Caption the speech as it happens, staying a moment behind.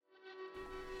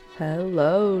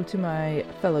Hello to my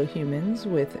fellow humans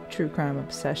with true crime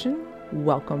obsession.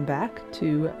 Welcome back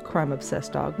to Crime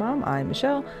Obsessed Dog Mom. I'm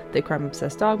Michelle, the Crime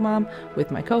Obsessed Dog Mom,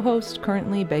 with my co-host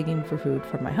currently begging for food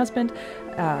from my husband,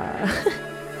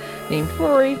 named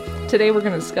Rory. Today we're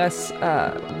going to discuss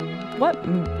what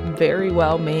very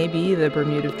well may be the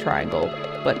Bermuda Triangle,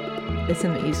 but it's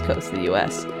in the east coast of the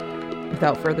U.S.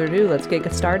 Without further ado, let's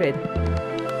get started.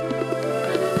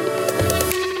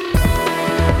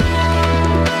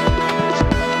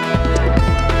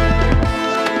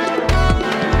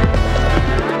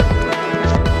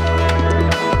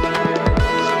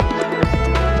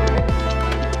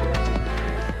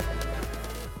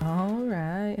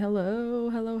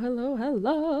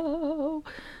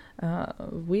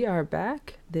 We are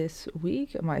back this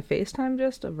week. My FaceTime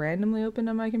just randomly opened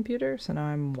on my computer, so now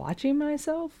I'm watching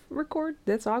myself record.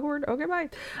 That's awkward. Okay, bye.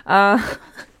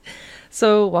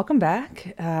 So welcome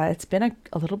back. It's been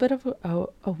a little bit of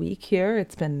a week here.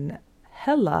 It's been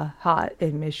hella hot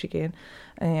in Michigan,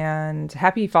 and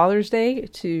happy Father's Day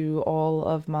to all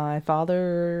of my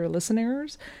father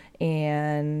listeners.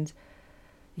 And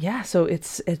yeah, so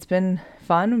it's been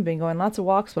fun. We've been going lots of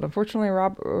walks, but unfortunately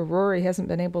Rory hasn't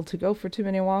been able to go for too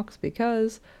many walks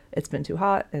because it's been too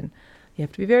hot, and you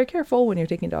have to be very careful when you're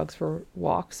taking dogs for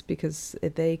walks because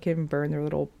they can burn their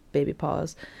little baby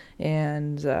paws.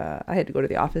 And I had to go to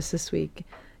the office this week,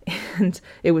 and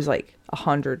it was like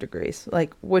 100 degrees,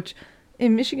 which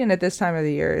in Michigan at this time of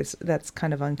the year that's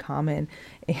kind of uncommon.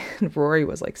 And Rory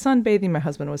was like sunbathing. My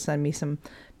husband would send me some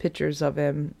pictures of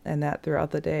him and that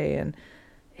throughout the day, and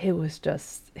it was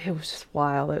just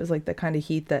wild. It was like the kind of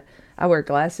heat that I wear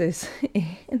glasses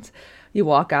and you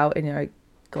walk out and your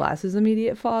glasses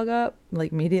immediately fog up.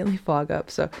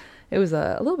 So it was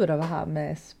a little bit of a hot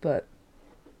mess, but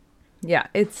yeah,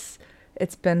 it's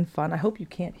been fun. I hope you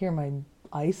can't hear my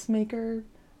ice maker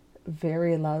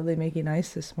very loudly making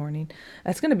ice this morning.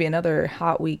 It's going to be another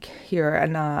hot week here,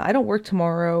 and I don't work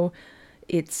tomorrow.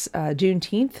 It's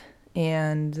Juneteenth,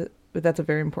 but that's a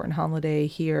very important holiday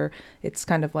here. It's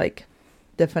kind of like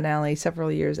the finale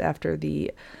several years after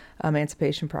the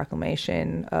Emancipation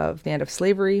Proclamation of the end of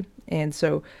slavery. And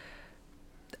so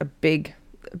I'm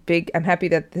happy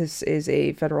that this is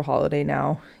a federal holiday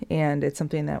now, and it's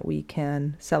something that we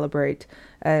can celebrate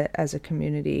as a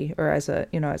community or as a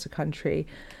country.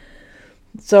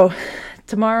 So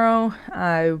tomorrow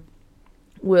I'm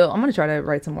going to try to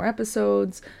write some more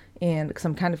episodes, and because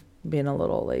I'm kind of being a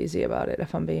little lazy about it,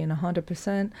 if I'm being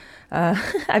 100%.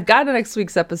 I've got next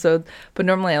week's episode, but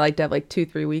normally I like to have like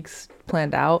 2-3 weeks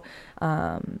planned out.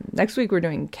 Next week we're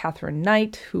doing Catherine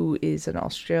Knight, who is an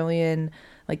Australian,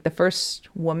 like the first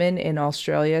woman in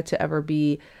Australia to ever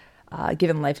be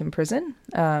given life in prison.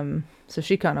 So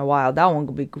she kind of wild. That one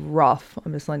will be rough.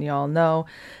 I'm just letting y'all know.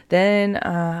 Then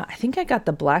I think I got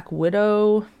the Black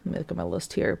Widow. Let me look at my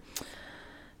list here.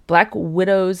 Black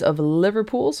Widows of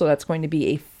Liverpool. So that's going to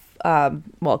be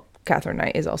Catherine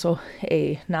Knight is also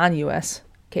a non-U.S.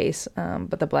 case,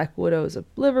 but the Black Widows of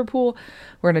Liverpool.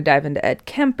 We're going to dive into Ed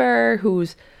Kemper,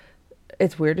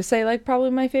 it's weird to say, like, probably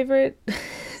my favorite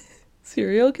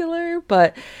serial killer,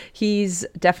 but he's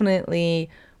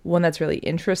definitely one that's really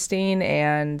interesting.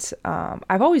 And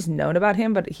I've always known about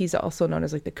him, but he's also known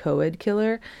as like the co-ed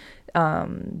killer.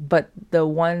 But the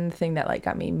one thing that like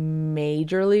got me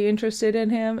majorly interested in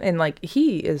him, and like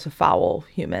he is a foul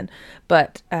human,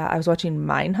 but I was watching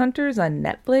Mindhunters on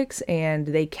Netflix, and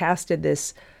they casted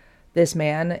this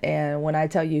man, and when I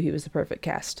tell you, he was the perfect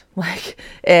cast.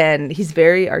 And he's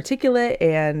very articulate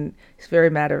and he's very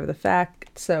matter of the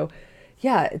fact. So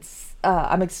yeah,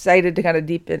 I'm excited to kind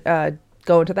of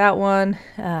go into that one.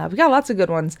 We got lots of good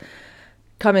ones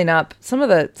coming up. Some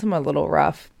are a little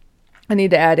rough. I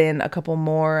need to add in a couple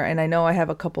more, and I know I have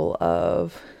a couple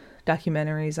of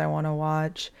documentaries I want to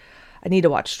watch. I need to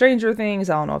watch Stranger Things.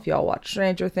 I don't know if y'all watch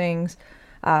Stranger Things.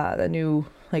 The new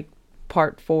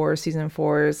part 4, season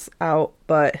 4 is out,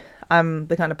 but I'm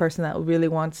the kind of person that really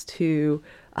wants to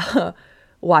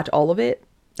watch all of it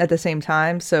at the same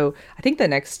time. So I think the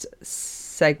next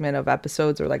segment of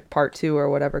episodes, or like part 2 or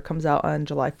whatever, comes out on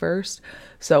July 1st.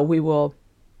 So we will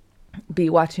be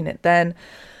watching it then.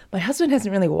 My husband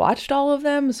hasn't really watched all of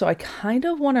them, so I kind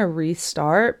of want to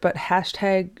restart, but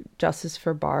 #justice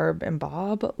for Barb and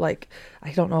Bob,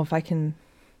 I don't know if I can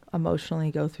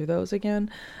emotionally go through those again,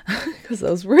 because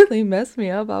those really messed me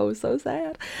up. I was so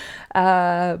sad.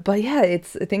 But yeah,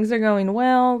 things are going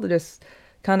well. They're just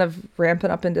kind of ramping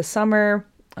up into summer,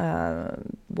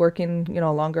 working,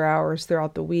 longer hours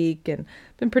throughout the week, and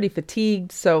been pretty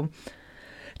fatigued. So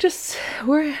just,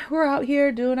 we're out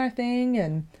here doing our thing,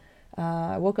 and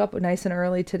I woke up nice and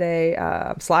early today.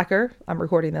 Slacker. I'm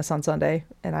recording this on Sunday,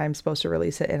 and I'm supposed to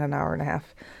release it in an hour and a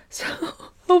half. So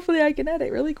hopefully I can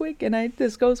edit really quick, and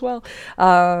this goes well.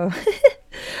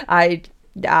 I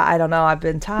don't know. I've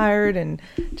been tired and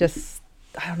just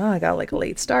I don't know. I got like a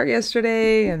late start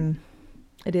yesterday, and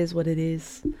it is what it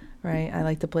is, right? I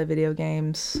like to play video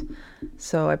games,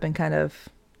 so I've been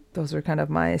those are kind of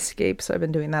my escapes. So I've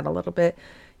been doing that a little bit,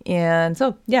 and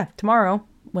so yeah, tomorrow,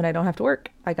 when I don't have to work,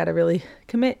 I got to really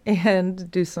commit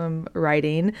and do some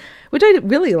writing, which I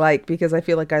really like because I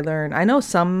feel like I know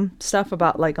some stuff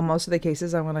about like most of the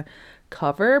cases I want to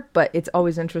cover, but it's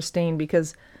always interesting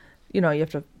because, you have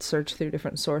to search through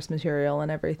different source material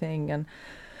and everything. And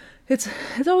it's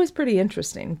always pretty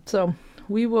interesting. So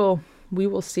we will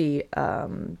see.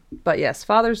 But yes,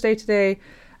 Father's Day today.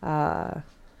 I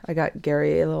got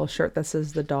Gary a little shirt that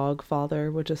says the dog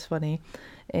father, which is funny.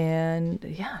 And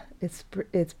yeah, it's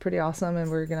pretty awesome.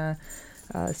 And we're gonna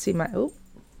see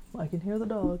I can hear the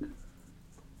dog.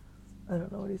 I don't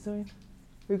know what he's doing.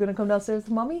 Are you gonna come downstairs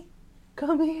to mommy?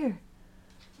 Come here.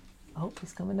 Oh,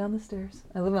 he's coming down the stairs.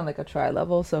 I live on like a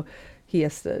tri-level, so he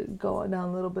has to go on down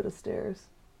a little bit of stairs.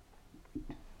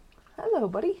 Hello,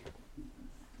 buddy.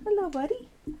 Hello, buddy.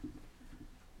 You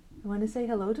want to say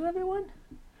hello to everyone?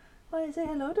 Want to say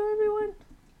hello to everyone?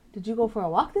 Did you go for a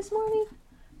walk this morning?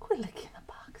 Quit licking the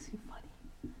box, you funny.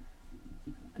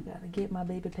 I gotta get my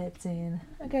baby pets in.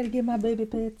 I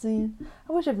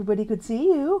wish everybody could see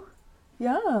you.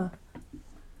 Yeah.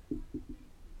 I'm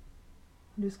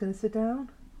just gonna sit down.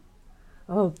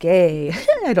 Okay.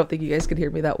 I don't think you guys could hear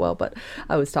me that well, but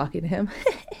I was talking to him.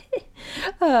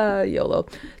 YOLO.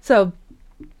 So,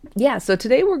 yeah. So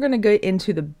today we're going to go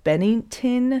into the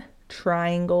Bennington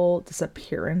Triangle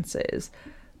disappearances.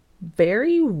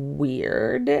 Very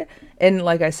weird. And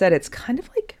like I said, it's kind of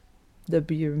like the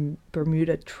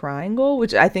Bermuda Triangle,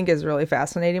 which I think is really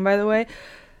fascinating, by the way.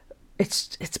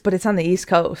 But it's on the East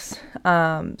Coast.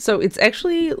 So it's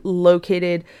actually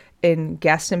located in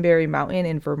Glastonbury Mountain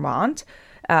in Vermont.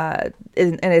 And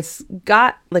it's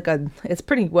got it's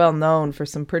pretty well known for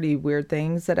some pretty weird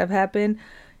things that have happened,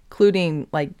 including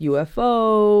like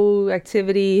UFO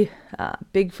activity,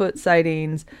 Bigfoot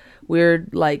sightings,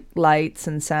 weird like lights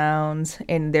and sounds.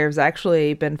 And there's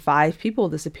actually been 5 people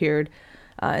disappeared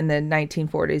in the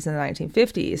 1940s and the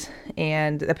 1950s.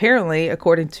 And apparently,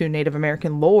 according to Native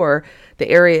American lore, the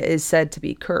area is said to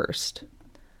be cursed.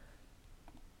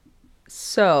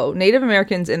 So Native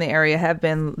Americans in the area have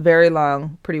been very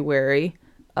long pretty wary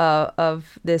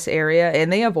of this area,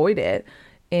 and they avoid it.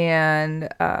 And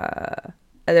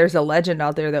there's a legend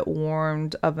out there that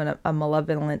warned of a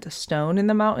malevolent stone in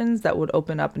the mountains that would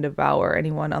open up and devour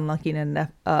anyone unlucky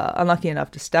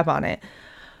enough to step on it,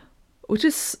 which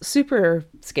is super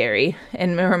scary.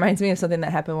 And it reminds me of something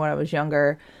that happened when I was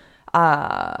younger.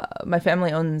 My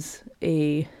family owns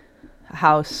a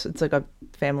house. It's like a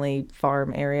family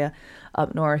farm area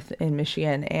up north in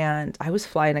Michigan, and I was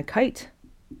flying a kite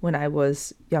when I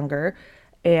was younger.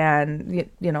 And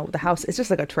the house, it's just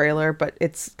like a trailer, but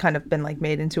it's kind of been like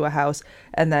made into a house,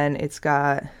 and then it's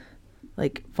got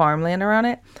like farmland around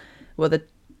it. Well, the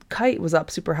kite was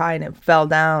up super high and it fell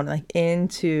down like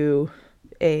into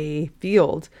a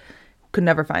field. Could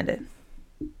never find it.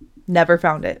 Never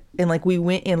found it. And like we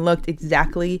went and looked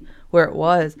exactly where it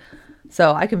was.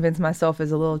 So I convinced myself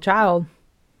as a little child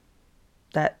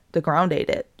that the ground ate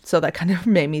it. So that kind of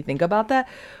made me think about that,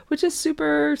 which is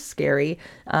super scary.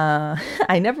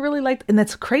 I never really liked, and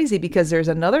that's crazy because there's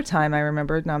another time I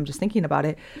remember, now I'm just thinking about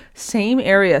it, same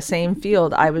area, same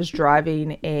field. I was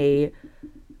driving a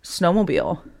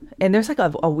snowmobile, and there's like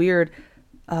a weird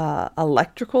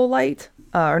electrical light,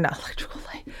 or not electrical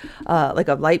light, like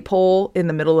a light pole in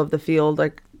the middle of the field,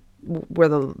 like where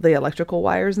the electrical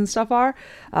wires and stuff are,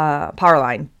 power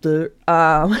line.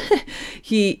 I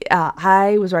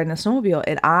was riding a snowmobile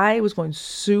and I was going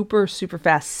super, super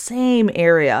fast, same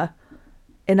area.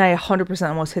 And I 100%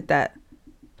 almost hit that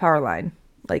power line,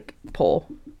 like pole.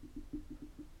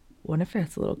 Wonder if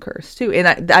that's a little curse too.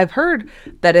 And I've heard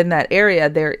that in that area,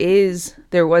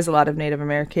 there was a lot of Native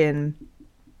American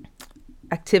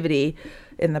activity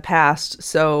in the past.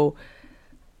 So,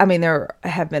 I mean, there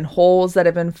have been holes that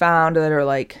have been found that are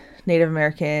like Native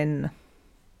American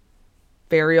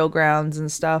burial grounds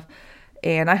and stuff.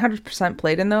 And I 100%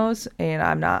 played in those.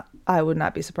 And I would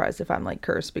not be surprised if I'm like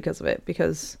cursed because of it,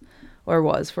 or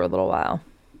was for a little while,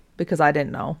 because I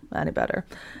didn't know any better.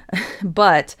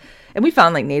 And we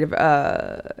found like native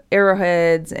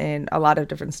arrowheads and a lot of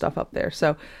different stuff up there.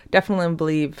 So definitely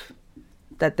believe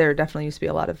that there definitely used to be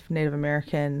a lot of Native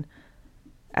American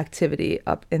activity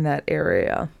up in that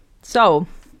area. So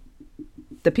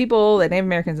the people, the Native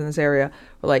Americans in this area,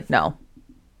 were like, no,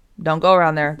 don't go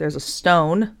around there. There's a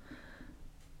stone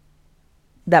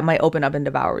that might open up and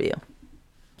devour you.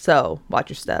 So watch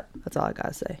your step. That's all I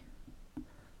gotta say.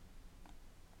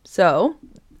 So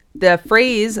the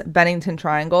phrase Bennington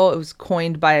Triangle, it was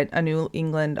coined by a New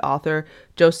England author,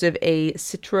 Joseph A.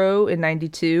 Citro, in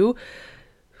 92,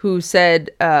 who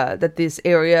said that this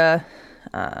area,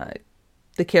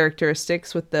 the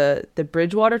characteristics with the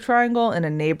Bridgewater Triangle and a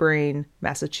neighboring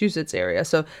Massachusetts area.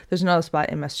 So there's another spot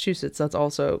in Massachusetts that's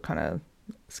also kind of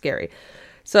scary.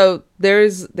 So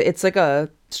it's like a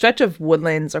stretch of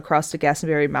woodlands across the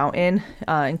Glastonbury Mountain,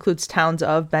 includes towns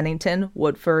of Bennington,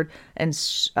 Woodford, and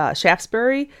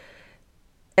Shaftesbury,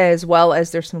 as well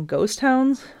as there's some ghost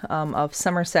towns of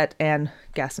Somerset and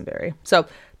Glastonbury. So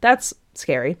that's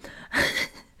scary.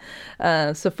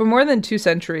 So for more than 2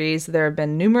 centuries, there have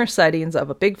been numerous sightings of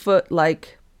a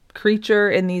Bigfoot-like creature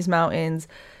in these mountains,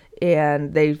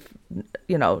 and they've,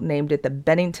 named it the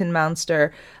Bennington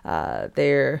Monster.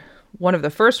 One of the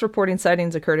first reporting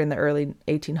sightings occurred in the early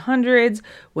 1800s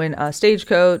when a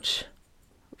stagecoach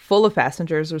full of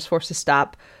passengers was forced to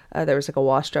stop. There was like a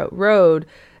washed out road.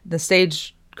 The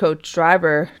stagecoach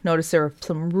driver noticed there were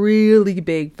some really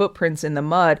big footprints in the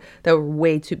mud that were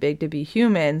way too big to be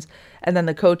humans. And then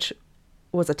the coach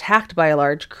was attacked by a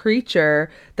large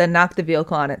creature that knocked the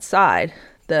vehicle on its side.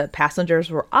 The passengers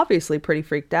were obviously pretty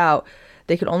freaked out.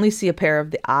 They could only see a pair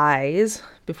of the eyes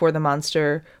before the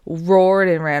monster roared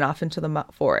and ran off into the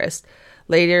forest.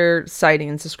 Later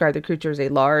sightings described the creature as a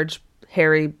large,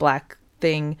 hairy, black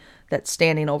thing that's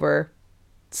standing over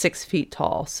 6 feet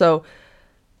tall. So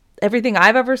everything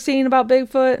I've ever seen about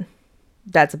Bigfoot,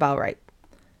 that's about right.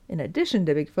 In addition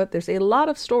to Bigfoot, there's a lot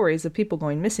of stories of people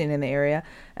going missing in the area.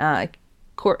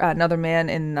 Another man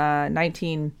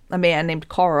a man named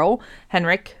Carl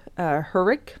Henrik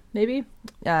Herrick, maybe,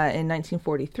 in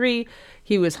 1943.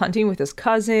 He was hunting with his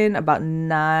cousin about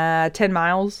 10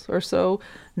 miles or so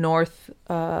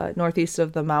northeast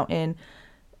of the mountain,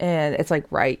 and it's like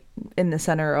right in the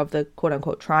center of the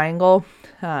quote-unquote triangle.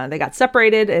 They got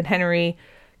separated, and Henry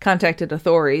contacted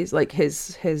authorities, like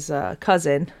his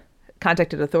cousin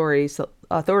contacted authorities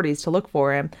to look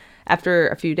for him. After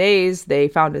a few days, they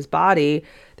found his body.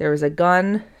 There was a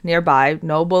gun nearby.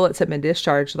 No bullets had been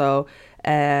discharged, though,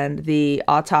 and the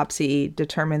autopsy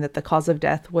determined that the cause of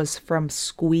death was from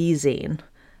squeezing,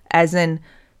 as in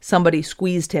somebody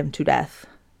squeezed him to death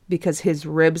because his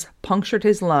ribs punctured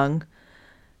his lung.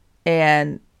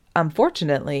 And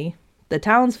unfortunately, the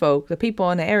townsfolk, the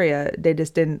people in the area, they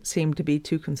just didn't seem to be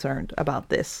too concerned about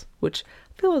this, which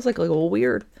I feel is like a little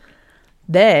weird.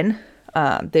 Then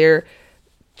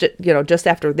just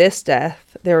after this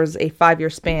death, there was a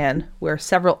 5-year span where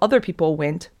several other people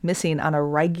went missing on a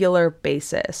regular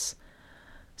basis.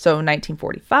 So in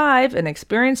 1945, an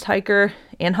experienced hiker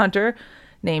and hunter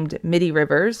named Mitty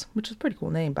Rivers, which is a pretty cool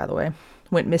name, by the way,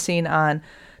 went missing on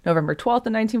November 12th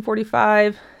in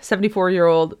 1945.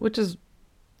 74-year-old,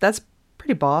 that's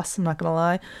pretty boss, I'm not going to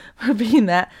lie, for being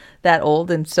that old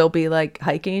and still be like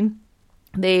hiking.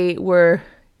 They were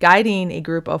guiding a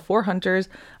group of 4 hunters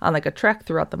on like a trek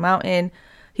throughout the mountain.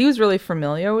 He was really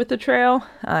familiar with the trail.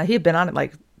 He had been on it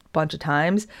like a bunch of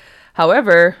times.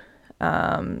 However,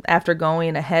 after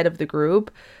going ahead of the group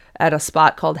at a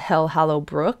spot called Hell Hollow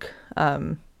Brook,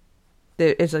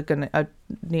 there is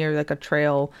near like a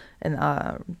trail in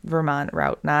Vermont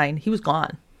Route 9, he was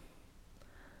gone.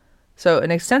 So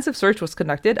an extensive search was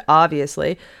conducted,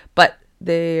 obviously, but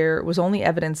there was only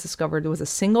evidence discovered. There was a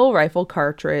single rifle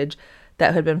cartridge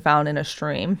that had been found in a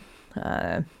stream.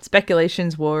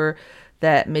 Speculations were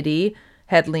that Mitty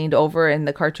had leaned over and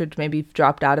the cartridge maybe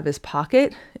dropped out of his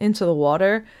pocket into the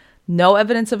water. No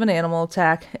evidence of an animal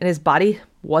attack, and his body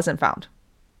wasn't found,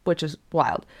 which is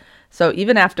wild. So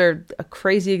even after a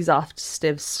crazy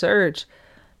exhaustive search,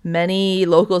 many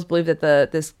locals believe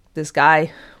that this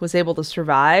guy was able to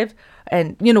survive.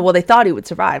 And, they thought he would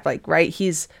survive, right?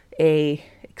 He's a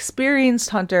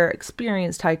experienced hunter,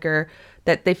 experienced hiker,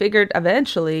 that they figured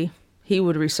eventually he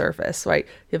would resurface, right?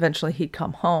 Eventually he'd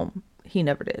come home. He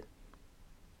never did.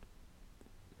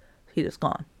 He just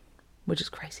gone, which is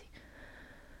crazy.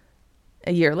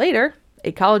 A year later,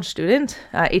 a college student,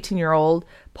 18-year-old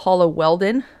Paula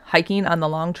Weldon, hiking on the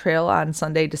Long Trail on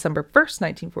Sunday, December 1st,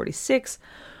 1946,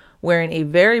 wearing a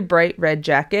very bright red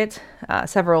jacket.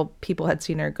 Several people had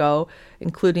seen her go,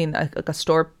 including a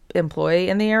store employee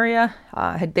in the area.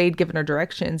 They'd given her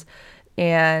directions.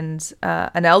 And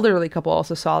an elderly couple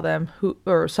also saw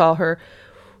her,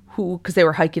 because they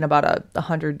were hiking about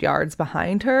 100 yards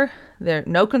behind her. There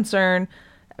no concern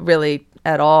really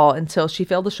at all until she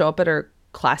failed to show up at her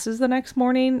classes the next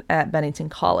morning at Bennington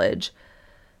College.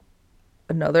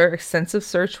 another extensive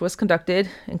search was conducted,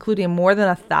 including more than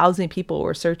 1,000 people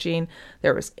were searching.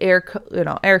 There was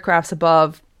aircrafts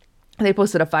above. They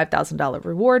posted a $5,000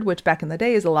 reward, which back in the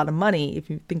day is a lot of money if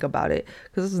you think about it,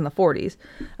 because this is in the 40s.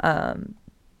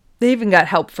 They even got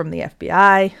help from the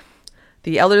FBI.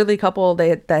 The elderly couple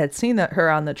that had seen her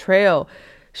on the trail,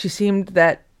 she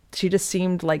just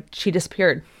seemed like she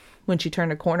disappeared when she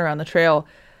turned a corner on the trail.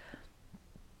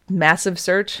 Massive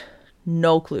search,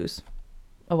 no clues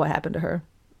of what happened to her.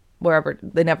 Wherever,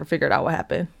 they never figured out what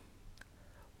happened,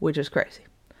 which is crazy.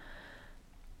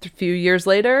 3 years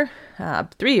later,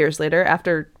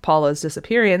 after Paula's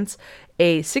disappearance,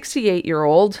 a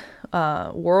 68-year-old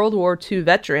World War II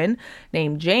veteran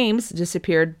named James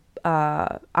disappeared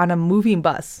on a moving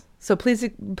bus. So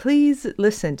please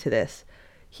listen to this.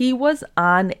 He was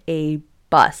on a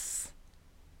bus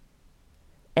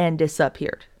and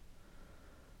disappeared.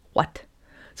 What?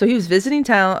 So he was visiting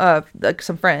town,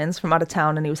 some friends from out of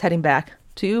town, and he was heading back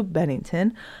to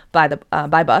Bennington by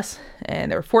bus.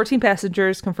 And there were 14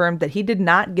 passengers. Confirmed that he did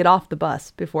not get off the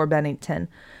bus before Bennington.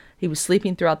 He was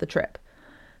sleeping throughout the trip.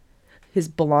 His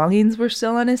belongings were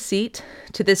still on his seat.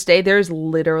 To this day, there is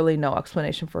literally no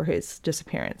explanation for his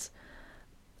disappearance.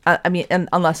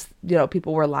 Unless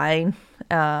people were lying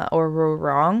or were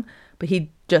wrong, but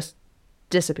he just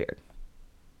disappeared.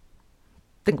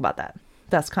 Think about that.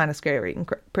 That's kind of scary and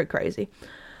pretty crazy.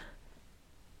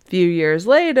 A few years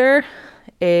later,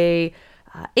 a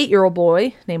 8-year-old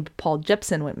boy named Paul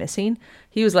Jepson went missing.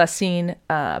 He was last seen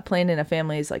playing in a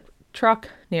family's truck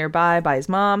nearby by his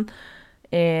mom,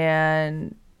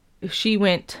 and she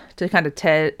went to kind of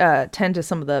tend to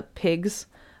some of the pigs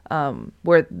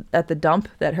where at the dump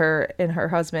that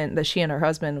she and her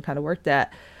husband kind of worked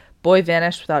at. Boy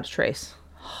vanished without a trace.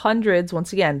 Hundreds,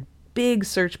 once again, big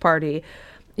search party.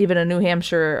 Even a New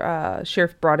Hampshire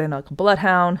sheriff brought in a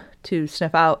bloodhound to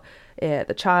sniff out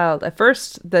the child. At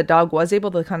first, the dog was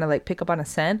able to kind of pick up on a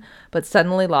scent, but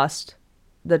suddenly lost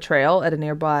the trail at a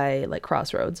nearby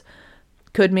crossroads.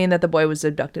 Could mean that the boy was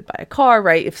abducted by a car,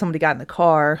 right? If somebody got in the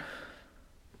car,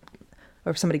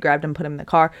 or if somebody grabbed him and put him in the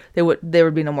car, there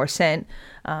would be no more scent.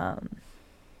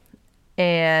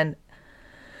 And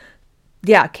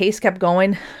yeah, case kept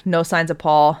going. No signs of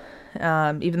Paul.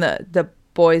 Even the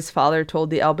boy's father told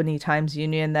the Albany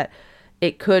Times-Union that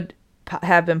it could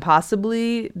have been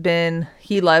possibly been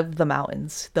he loved the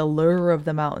mountains, the lure of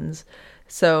the mountains,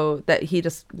 so that he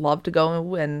just loved to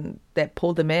go, and that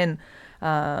pulled him in.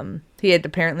 He had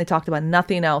apparently talked about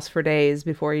nothing else for days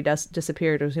before he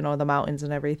disappeared. It was, the mountains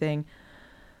and everything.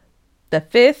 The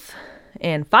fifth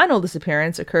and final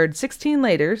disappearance occurred 16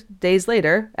 days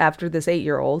later after this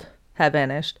 8-year-old had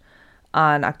vanished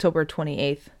on October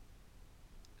 28th,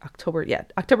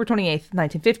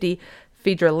 1950.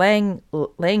 Phaedra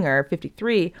Langer,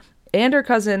 53, and her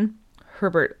cousin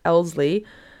Herbert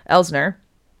Elsner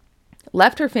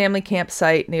left her family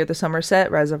campsite near the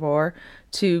Somerset Reservoir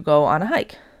to go on a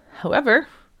hike. However,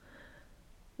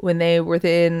 when they were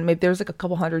within, maybe there was a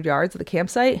couple hundred yards of the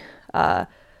campsite,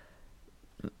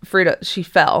 Frida, she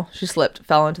slipped,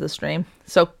 fell into the stream,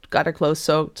 got her clothes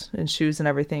soaked and shoes and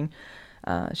everything.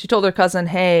 She told her cousin,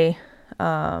 hey,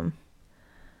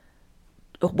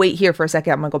 wait here for a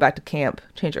second, I'm going to go back to camp,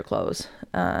 change her clothes.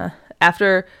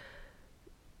 After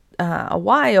a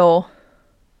while,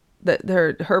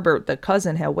 Herbert, the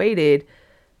cousin, had waited.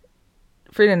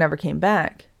 Frida never came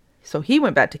back. So he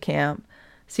went back to camp,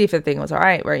 see if everything was all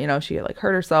right, where, she had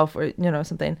hurt herself or,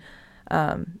 something.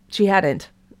 She hadn't.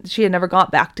 She had never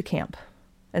got back to camp.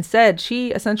 Instead,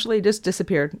 she essentially just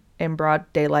disappeared in broad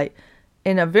daylight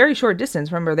in a very short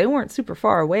distance. Remember, they weren't super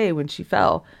far away when she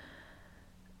fell.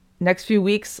 Next few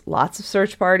weeks, lots of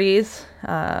search parties,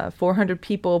 400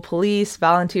 people, police,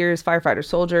 volunteers, firefighters,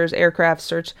 soldiers, aircraft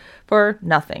search for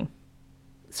nothing.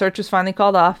 Search was finally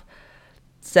called off.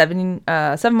 7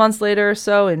 months later or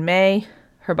so, in May,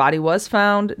 her body was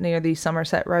found near the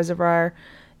Somerset Reservoir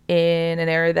in an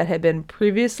area that had been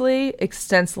previously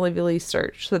extensively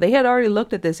searched. So they had already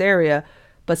looked at this area,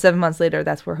 but 7 months later,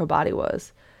 that's where her body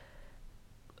was.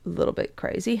 A little bit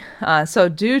crazy. So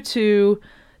due to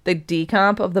the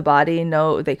decomp of the body,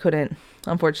 no, they couldn't,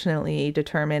 unfortunately,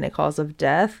 determine a cause of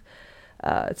death.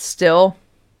 It still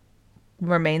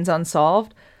remains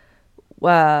unsolved.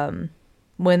 When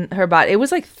her body,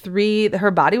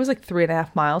 her body was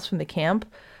 3.5 miles from the camp,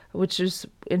 which is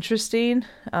interesting.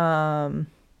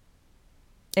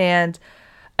 And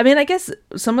I guess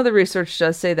some of the research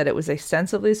does say that it was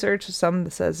extensively searched. Some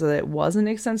says that it wasn't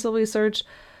extensively searched,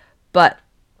 but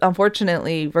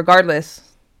unfortunately, regardless,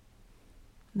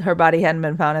 her body hadn't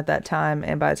been found at that time,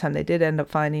 and by the time they did end up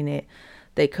finding it,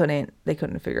 they couldn't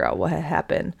figure out what had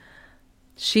happened.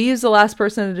 She is the last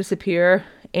person to disappear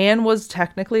and was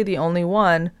technically the only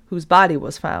one whose body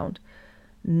was found.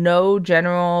 No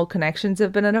general connections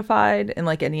have been identified in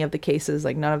like any of the cases.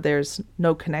 Like there's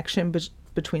no connection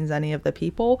between any of the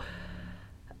people,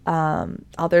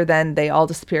 other than they all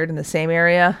disappeared in the same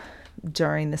area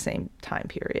during the same time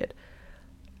period.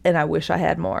 And I wish I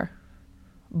had more,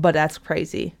 but that's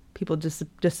crazy. People just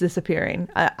disappearing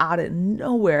out of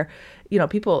nowhere.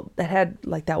 People that had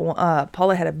like that one.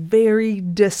 Paula had a very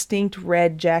distinct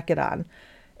red jacket on,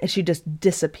 and she just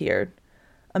disappeared.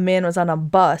 A man was on a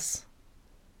bus,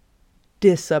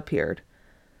 disappeared.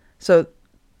 So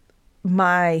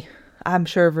I'm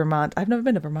sure Vermont. I've never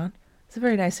been to Vermont. It's a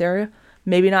very nice area.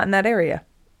 Maybe not in that area.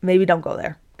 Maybe don't go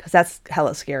there because that's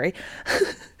hella scary.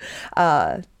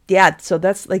 Yeah. So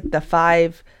that's like the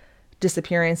 5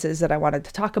 disappearances that I wanted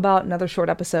to talk about. Another short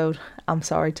episode. I'm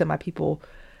sorry to my people,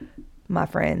 my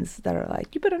friends that are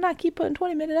like, you better not keep putting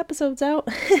 20-minute episodes out.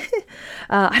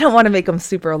 I don't want to make them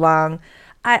super long.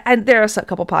 There are a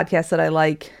couple podcasts that I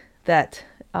like that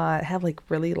have like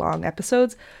really long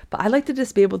episodes, but I like to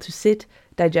just be able to sit,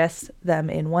 digest them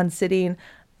in one sitting,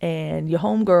 and your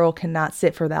homegirl cannot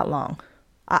sit for that long.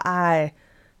 I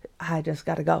just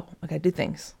gotta go. I gotta do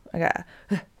things. I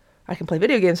can play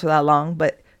video games for that long,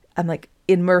 but I'm like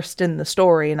immersed in the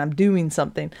story and I'm doing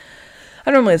something.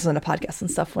 I normally listen to podcasts and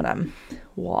stuff when I'm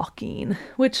walking,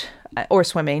 or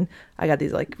swimming. I got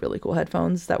these like really cool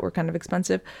headphones that were kind of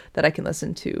expensive that I can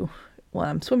listen to when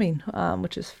I'm swimming,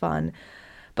 which is fun.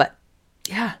 But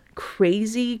yeah,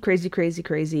 crazy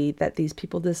that these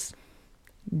people just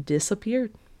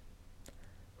disappeared.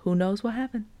 Who knows what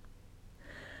happened?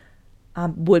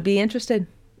 Would be interested.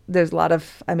 There's a lot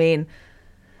of,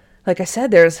 like I said,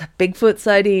 there's Bigfoot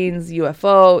sightings,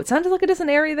 UFO. It sounds like it is an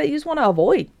area that you just want to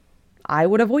avoid. I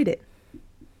would avoid it.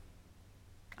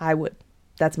 I would.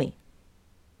 That's me.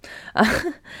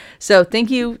 So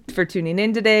thank you for tuning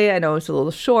in today. I know it's a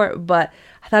little short, but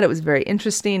I thought it was very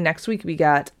interesting. Next week we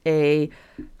got a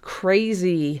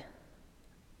crazy,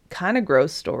 kind of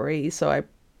gross story. So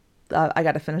I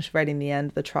got to finish writing the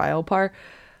end, the trial part.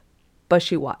 But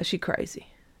she crazy.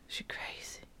 She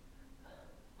crazy.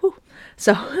 Whew.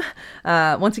 So,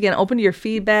 once again, open to your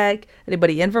feedback.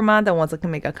 Anybody in Vermont that wants to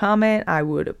make a comment, I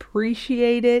would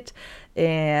appreciate it.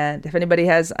 And if anybody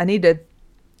I need to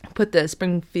put the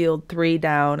Springfield 3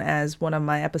 down as one of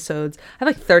my episodes. I have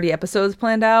like 30 episodes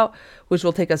planned out, which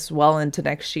will take us well into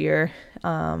next year.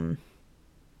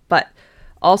 But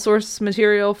all source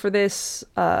material for this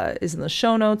is in the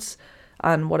show notes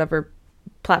on whatever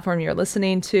platform you're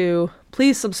listening to.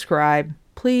 Please subscribe.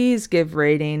 Please give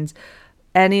ratings.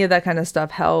 Any of that kind of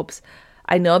stuff helps.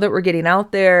 I know that we're getting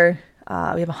out there.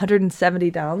 We have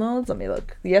 170 downloads. Let me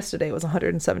look. Yesterday was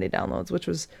 170 downloads, which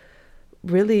was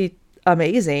really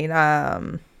amazing. Let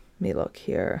me look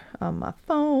here on my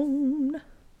phone.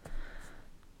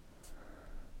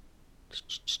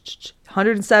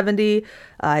 170.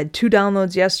 I had 2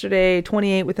 downloads yesterday,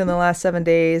 28 within the last 7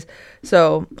 days.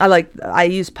 So I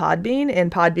use Podbean, and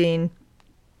Podbean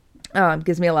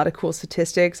gives me a lot of cool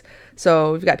statistics.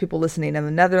 So we've got people listening in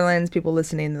the Netherlands, people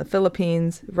listening in the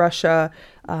Philippines, Russia,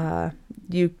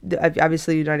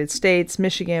 obviously United States,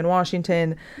 Michigan,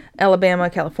 Washington, Alabama,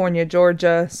 California,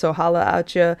 Georgia. So holla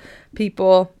out ya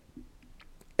people.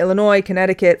 Illinois,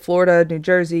 Connecticut, Florida, New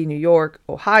Jersey, New York,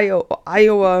 Ohio,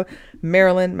 Iowa,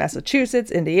 Maryland, Massachusetts,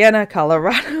 Indiana,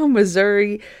 Colorado,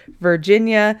 Missouri,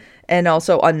 Virginia, and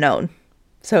also unknown.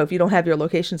 So if you don't have your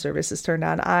location services turned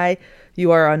on, you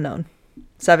are unknown.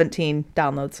 17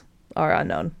 downloads are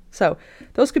unknown. So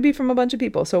those could be from a bunch of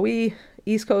people. So we,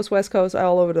 East Coast, West Coast,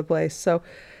 all over the place. So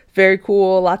very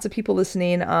cool. Lots of people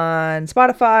listening on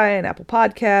Spotify and Apple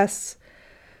Podcasts,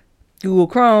 Google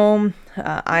Chrome,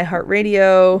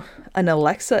 iHeartRadio, an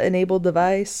Alexa-enabled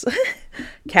device,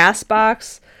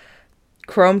 Castbox,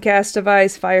 Chromecast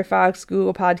device, Firefox,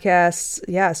 Google Podcasts.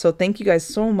 Yeah, so thank you guys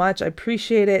so much. I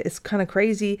appreciate it. It's kind of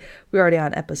crazy. We're already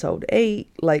on episode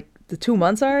 8, like the 2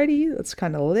 months already. That's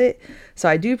kind of lit. So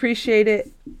I do appreciate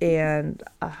it. And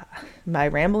my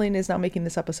rambling is now making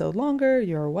this episode longer.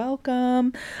 You're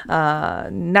welcome.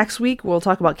 Next week, we'll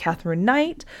talk about Catherine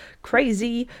Knight.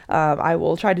 Crazy. I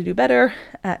will try to do better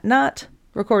at not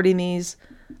recording these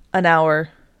an hour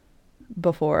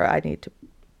before I need to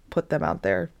put them out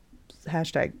there.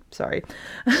 Sorry.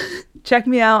 Check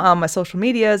me out on my social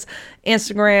medias,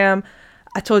 Instagram.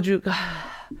 I told you,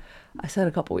 I said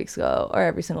a couple weeks ago, or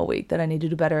every single week, that I need to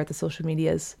do better at the social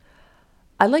medias.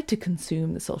 I like to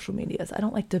consume the social medias. I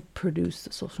don't like to produce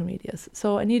the social medias.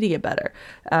 So I need to get better.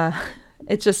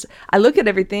 It's just, I look at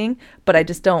everything, but I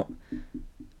just got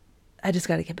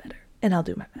to get better. And I'll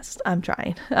do my best. I'm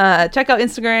trying. Check out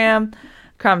Instagram.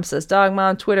 Crime Obsessed Dog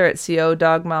Mom, Twitter at CO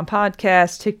Dog Mom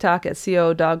Podcast, TikTok at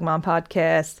CO Dog Mom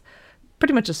Podcast.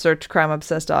 Pretty much just search Crime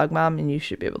Obsessed Dog Mom and you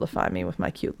should be able to find me with my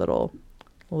cute little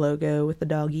logo with the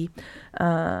doggy.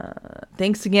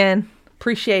 Thanks again.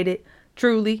 Appreciate it.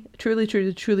 Truly.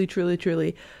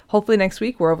 Hopefully next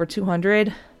week we're over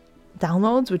 200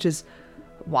 downloads, which is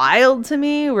wild to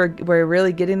me. We're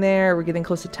really getting there. We're getting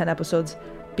close to 10 episodes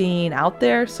being out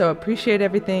there. So appreciate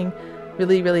everything.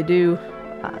 Really do.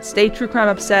 Stay true crime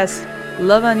obsessed.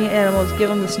 Love on your animals. Give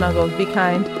them the snuggles. Be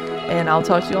kind. And I'll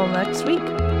talk to you all next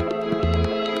week.